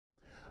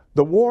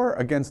The war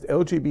against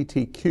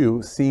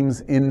LGBTQ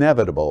seems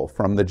inevitable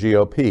from the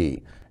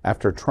GOP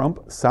after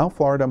Trump South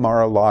Florida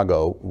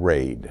Mar-A-Lago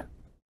raid.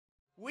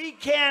 We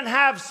can't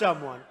have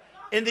someone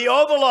in the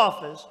Oval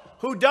Office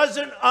who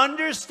doesn't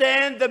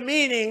understand the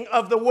meaning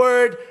of the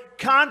word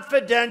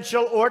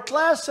confidential or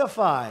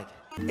classified.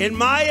 In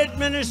my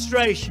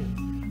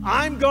administration,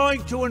 I'm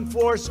going to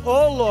enforce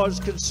all laws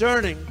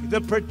concerning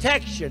the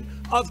protection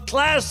of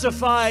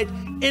classified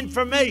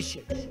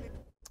information.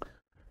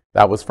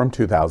 That was from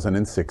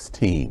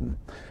 2016.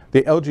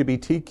 The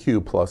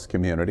LGBTQ plus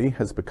community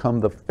has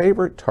become the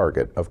favorite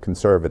target of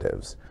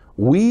conservatives.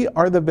 We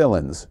are the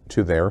villains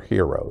to their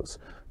heroes,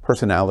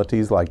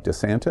 personalities like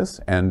DeSantis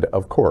and,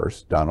 of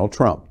course, Donald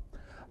Trump.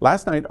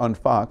 Last night on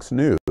Fox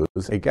News,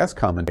 a guest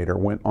commentator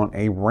went on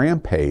a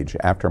rampage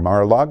after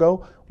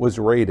Mar-A-Lago was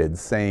raided,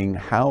 saying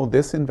how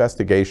this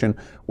investigation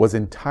was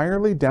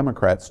entirely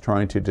Democrats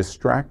trying to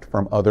distract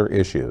from other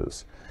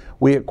issues.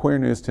 We at Queer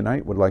News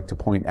Tonight would like to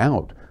point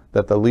out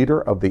that the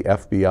leader of the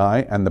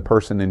FBI and the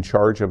person in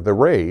charge of the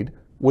raid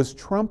was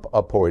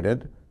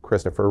Trump-appointed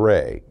Christopher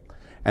Wray.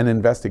 An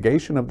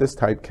investigation of this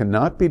type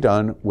cannot be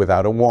done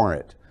without a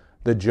warrant.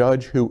 The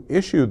judge who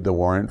issued the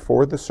warrant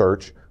for the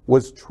search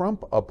was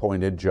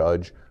Trump-appointed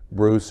Judge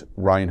Bruce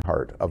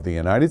Reinhart of the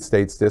United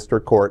States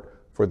District Court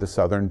for the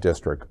Southern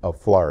District of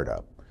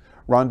Florida.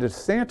 Ron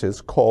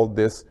DeSantis called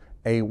this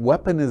a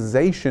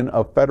weaponization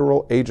of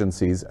federal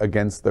agencies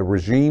against the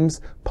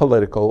regime's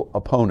political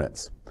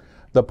opponents.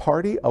 The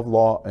party of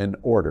law and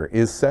order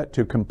is set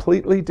to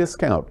completely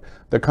discount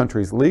the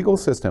country's legal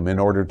system in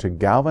order to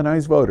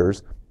galvanize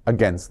voters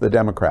against the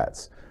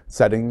Democrats,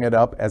 setting it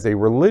up as a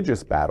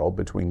religious battle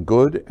between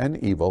good and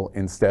evil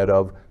instead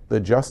of the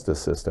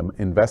justice system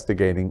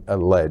investigating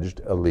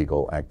alleged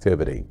illegal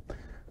activity.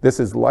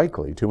 This is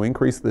likely to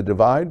increase the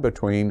divide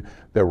between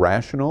the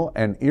rational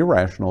and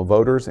irrational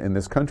voters in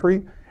this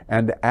country,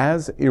 and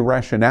as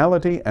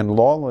irrationality and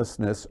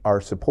lawlessness are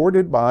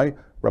supported by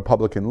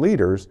Republican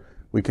leaders,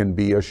 we can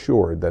be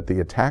assured that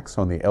the attacks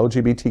on the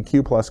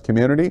LGBTQ plus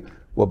community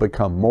will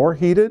become more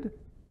heated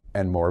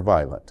and more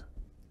violent.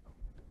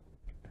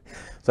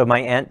 So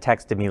my aunt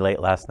texted me late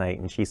last night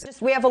and she said,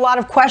 we have a lot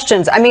of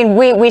questions. I mean,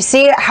 we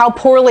see how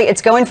poorly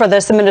it's going for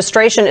this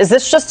administration. Is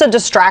this just a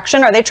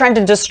distraction? Are they trying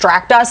to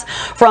distract us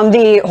from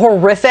the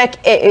horrific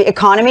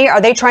economy? Are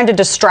they trying to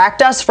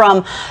distract us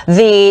from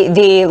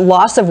the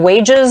loss of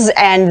wages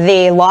and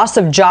the loss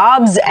of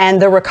jobs and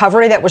the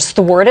recovery that was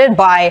thwarted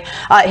by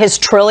his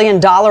 $1 trillion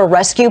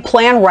rescue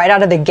plan right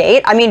out of the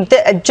gate? I mean,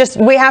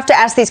 we have to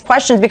ask these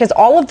questions because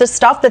all of the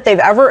stuff that they've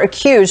ever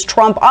accused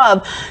Trump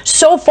of,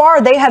 so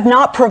far they have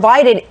not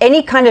provided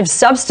any kind of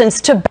substance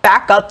to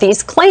back up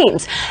these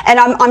claims. And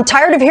I'm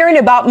tired of hearing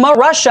about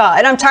Russia,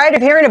 and I'm tired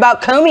of hearing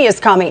about Comey is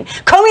coming.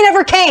 Comey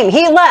never came.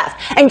 He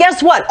left. And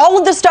guess what? All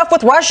of this stuff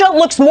with Russia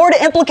looks more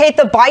to implicate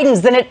the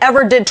Bidens than it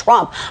ever did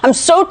Trump. I'm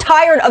so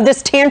tired of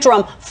this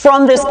tantrum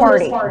from this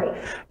party.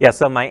 Yeah,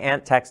 so my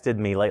aunt texted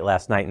me late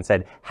last night and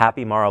said,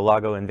 "Happy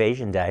Mar-A-Lago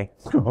Invasion Day."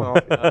 Oh,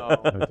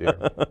 no. Oh,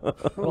 dear.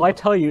 Well, I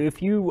tell you,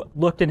 if you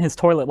looked in his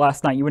toilet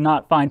last night, you would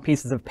not find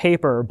pieces of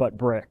paper, but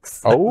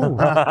bricks. Oh.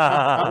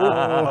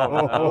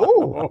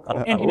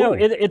 And you know,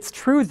 it's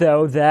true,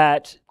 though,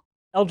 that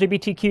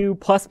LGBTQ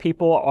plus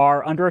people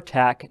are under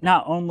attack,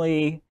 not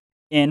only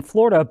in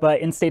Florida, but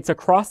in states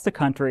across the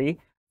country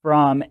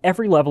from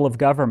every level of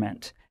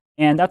government.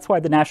 And that's why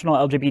the National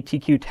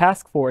LGBTQ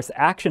Task Force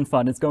Action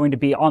Fund is going to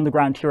be on the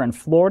ground here in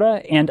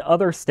Florida and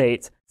other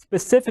states,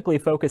 specifically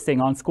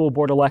focusing on school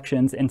board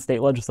elections and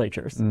state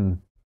legislatures. Mm.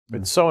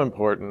 It's so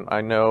important.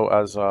 I know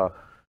as a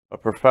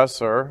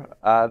professor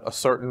at a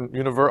certain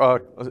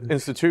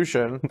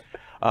institution,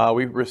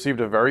 we received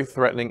a very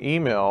threatening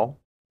email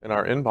in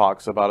our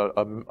inbox about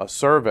a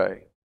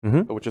survey,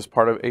 which is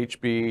part of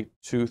HB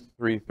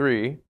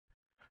 233,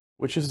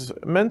 which is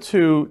meant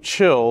to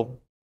chill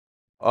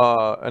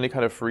any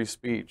kind of free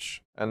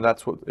speech, and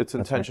that's what its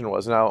intention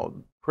was. Now,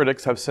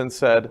 critics have since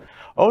said,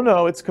 "Oh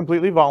no, it's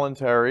completely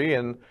voluntary,"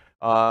 and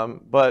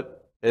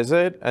but is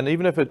it? And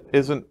even if it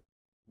isn't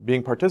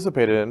being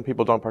participated in,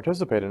 people don't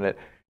participate in it,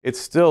 it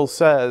still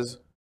says,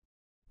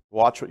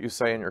 watch what you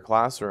say in your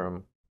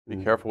classroom. Be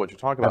careful what you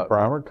talk about. At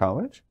Broward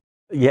College?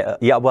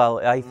 Yeah. Well,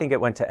 I think it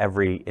went to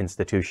every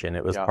institution.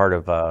 It was part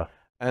of.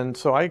 And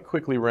so I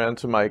quickly ran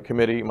to my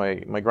committee,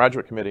 my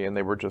graduate committee, and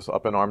they were just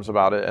up in arms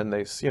about it. And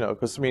they,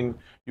 because I mean,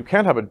 you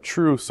can't have a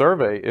true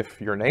survey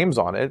if your name's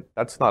on it.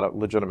 That's not a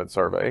legitimate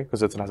survey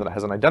because it has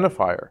an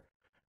identifier.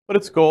 But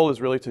its goal is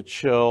really to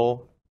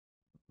chill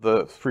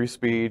the free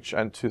speech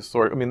and to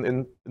sort. I mean,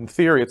 in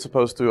theory, it's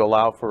supposed to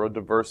allow for a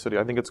diversity.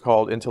 I think it's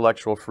called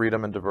Intellectual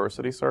Freedom and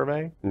Diversity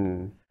Survey.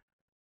 Mm.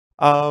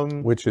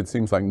 Which it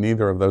seems like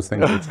neither of those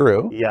things are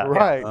true. Yeah,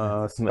 right.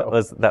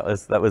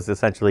 That was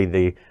essentially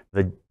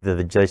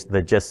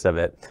the gist of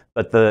it.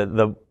 But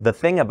the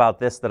thing about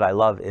this that I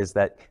love is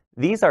that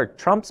these are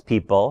Trump's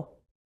people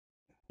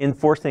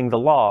enforcing the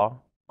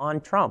law on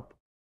Trump.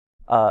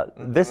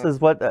 This is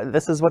what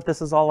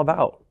this is all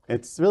about.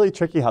 It's really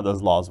tricky how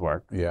those laws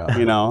work. Yeah.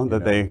 You know,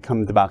 that they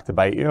come back to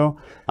bite you.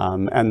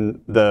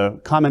 And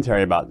the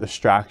commentary about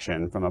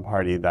distraction from a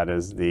party that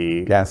is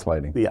the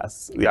Gaslighting.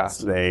 Yes,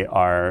 they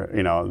are,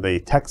 you know, the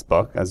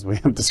textbook, as we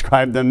have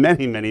described them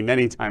many, many,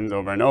 many times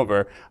over and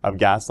over, of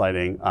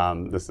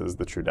gaslighting. This is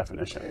the true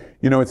definition.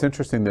 You know, it's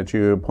interesting that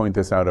you point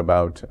this out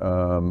about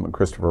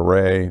Christopher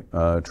Wray,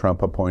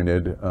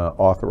 Trump-appointed,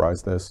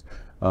 authorized this.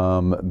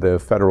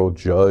 The federal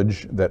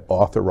judge that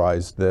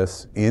authorized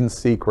this in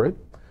secret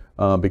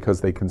because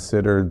they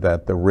considered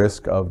that the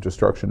risk of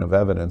destruction of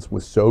evidence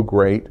was so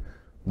great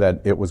that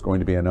it was going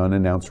to be an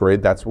unannounced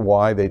raid. That's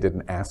why they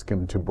didn't ask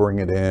him to bring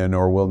it in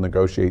or we'll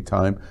negotiate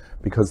time,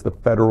 because the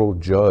federal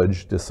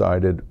judge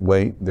decided,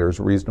 wait, there's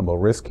reasonable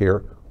risk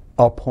here,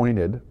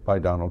 appointed by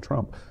Donald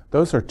Trump.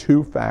 Those are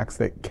two facts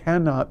that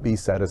cannot be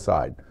set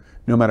aside.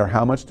 No matter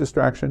how much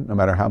distraction, no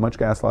matter how much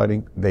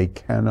gaslighting, they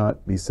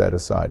cannot be set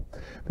aside.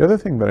 The other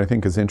thing that I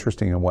think is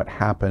interesting in what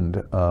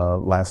happened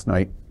last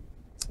night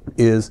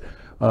is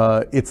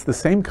it's the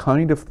same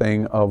kind of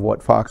thing of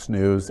what Fox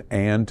News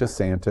and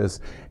DeSantis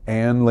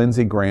and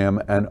Lindsey Graham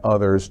and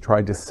others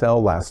tried to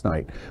sell last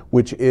night,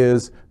 which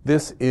is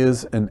this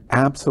is an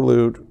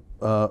absolute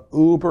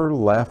uber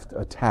left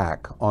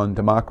attack on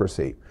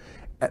democracy.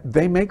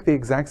 They make the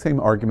exact same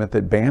argument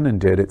that Bannon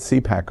did at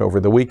CPAC over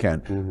the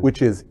weekend,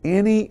 which is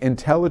any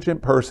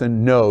intelligent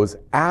person knows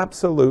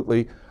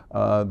absolutely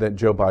that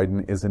Joe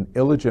Biden is an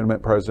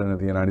illegitimate president of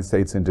the United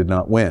States and did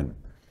not win.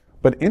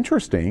 But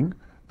interesting,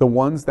 the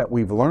ones that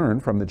we've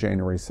learned from the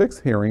January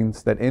 6th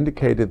hearings that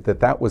indicated that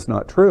that was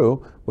not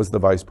true was the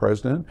vice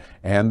president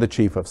and the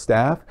chief of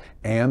staff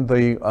and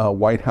the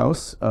White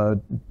House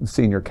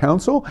senior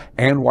counsel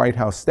and White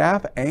House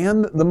staff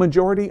and the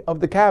majority of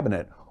the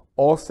cabinet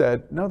all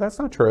said, no, that's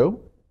not true,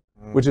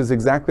 which is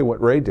exactly what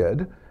Wray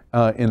did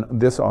in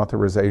this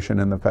authorization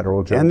in the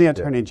federal judge. And the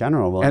Attorney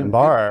General, William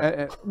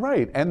Barr.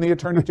 Right, and the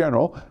Attorney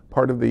General,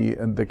 part of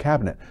the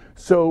cabinet.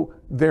 So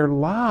their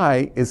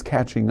lie is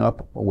catching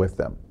up with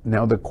them.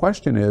 Now the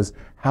question is,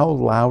 how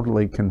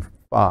loudly can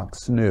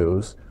Fox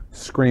News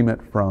scream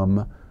it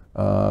from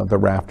the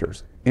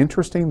rafters?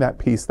 Interesting, that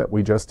piece that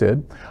we just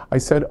did. I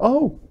said,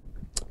 oh,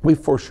 we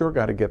for sure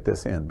got to get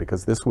this in,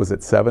 because this was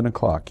at 7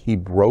 o'clock. He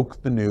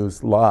broke the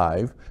news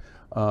live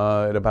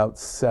at about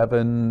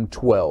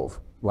 7:12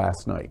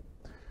 last night.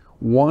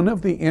 One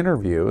of the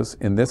interviews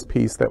in this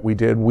piece that we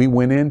did, we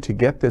went in to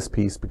get this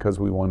piece because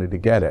we wanted to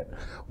get it.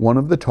 One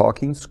of the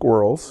talking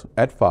squirrels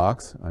at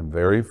Fox, I'm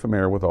very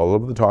familiar with all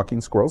of the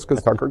talking squirrels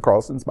because Tucker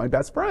Carlson's my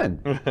best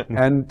friend.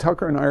 And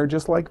Tucker and I are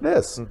just like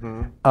this.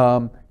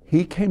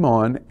 He came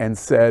on and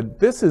said,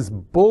 this is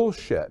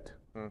bullshit,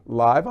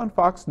 live on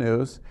Fox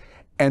News,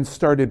 and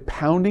started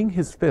pounding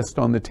his fist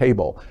on the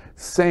table,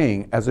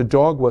 saying as a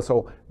dog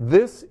whistle,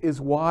 this is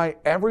why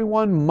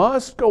everyone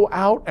must go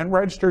out and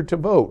register to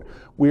vote.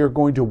 We are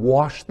going to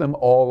wash them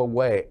all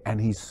away. And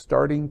he's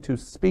starting to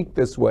speak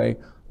this way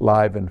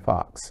live in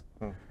Fox.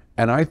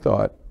 And I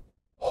thought,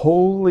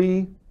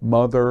 holy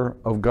mother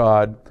of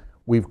God,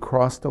 we've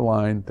crossed a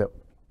line that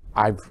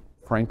I've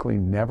frankly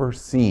never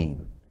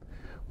seen.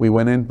 We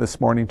went in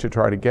this morning to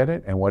try to get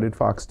it, and what did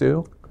Fox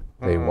do?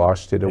 They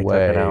washed it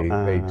away.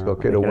 They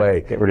took it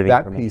away.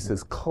 That piece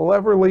is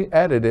cleverly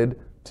edited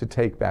to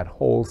take that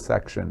whole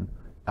section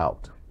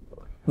out.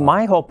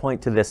 My whole point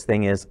to this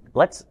thing is,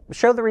 let's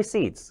show the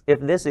receipts.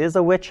 If this is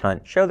a witch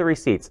hunt, show the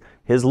receipts.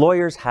 His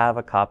lawyers have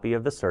a copy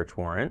of the search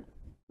warrant.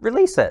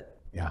 Release it.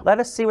 Yeah.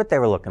 Let us see what they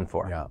were looking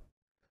for. Yeah.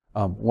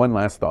 One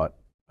last thought.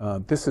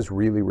 This is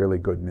really, really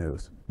good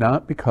news.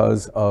 Not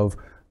because of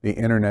the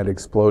internet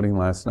exploding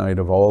last night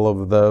of all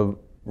of the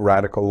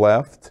radical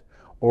left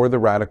or the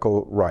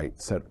radical right,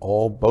 set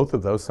both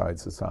of those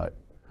sides aside.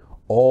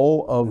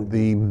 All of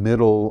the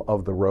middle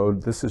of the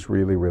road, this is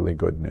really, really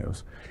good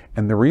news.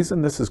 And the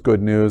reason this is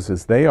good news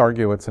is they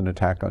argue it's an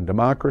attack on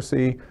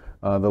democracy.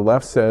 The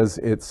left says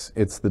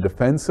it's the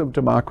defense of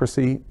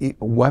democracy.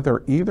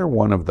 Whether either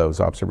one of those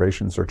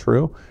observations are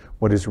true,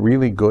 what is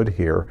really good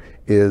here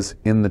is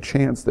in the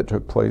chants that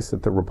took place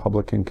at the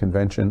Republican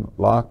convention,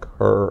 lock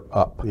her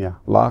up,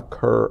 lock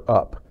her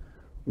up.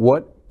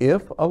 What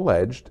if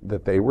alleged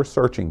that they were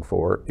searching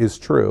for is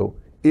true,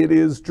 it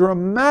is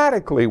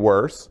dramatically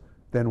worse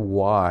than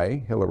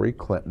why Hillary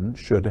Clinton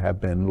should have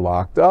been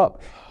locked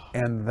up.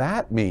 And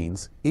that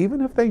means,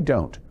 even if they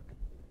don't,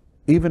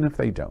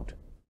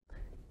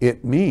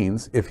 it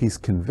means if he's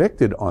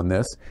convicted on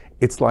this,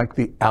 it's like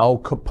the Al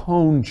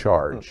Capone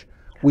charge.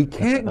 We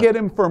can't get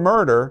him for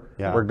murder,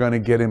 we're going to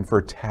get him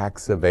for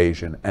tax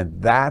evasion. And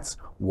that's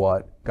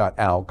what got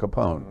Al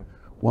Capone.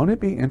 Won't it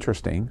be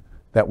interesting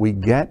that we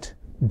get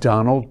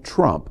Donald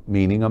Trump,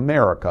 meaning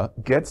America,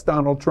 gets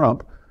Donald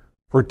Trump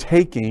for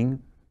taking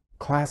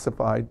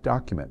classified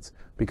documents?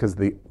 Because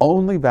the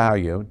only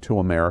value to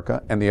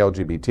America and the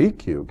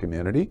LGBTQ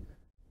community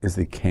is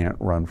they can't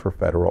run for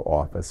federal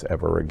office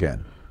ever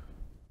again.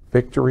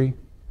 Victory,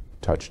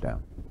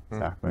 touchdown.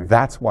 Exactly.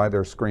 That's why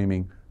they're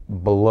screaming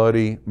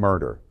bloody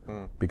murder,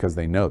 because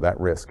they know that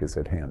risk is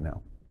at hand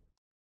now.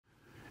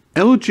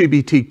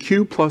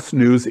 LGBTQ plus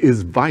news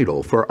is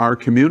vital for our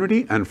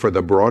community and for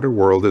the broader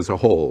world as a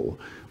whole.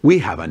 We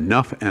have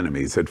enough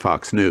enemies at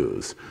Fox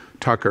News.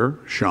 Tucker,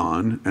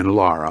 Sean, and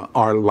Laura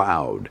are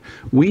loud.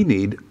 We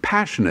need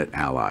passionate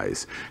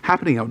allies.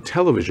 Happening Out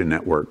Television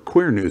Network,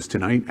 Queer News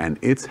Tonight, and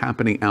It's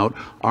Happening Out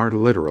are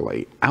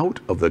literally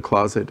out of the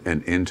closet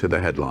and into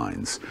the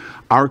headlines.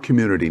 Our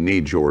community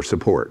needs your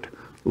support.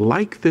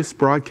 Like this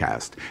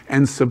broadcast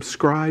and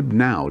subscribe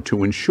now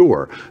to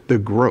ensure the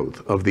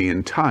growth of the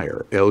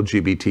entire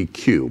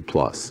LGBTQ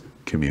plus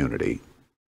community.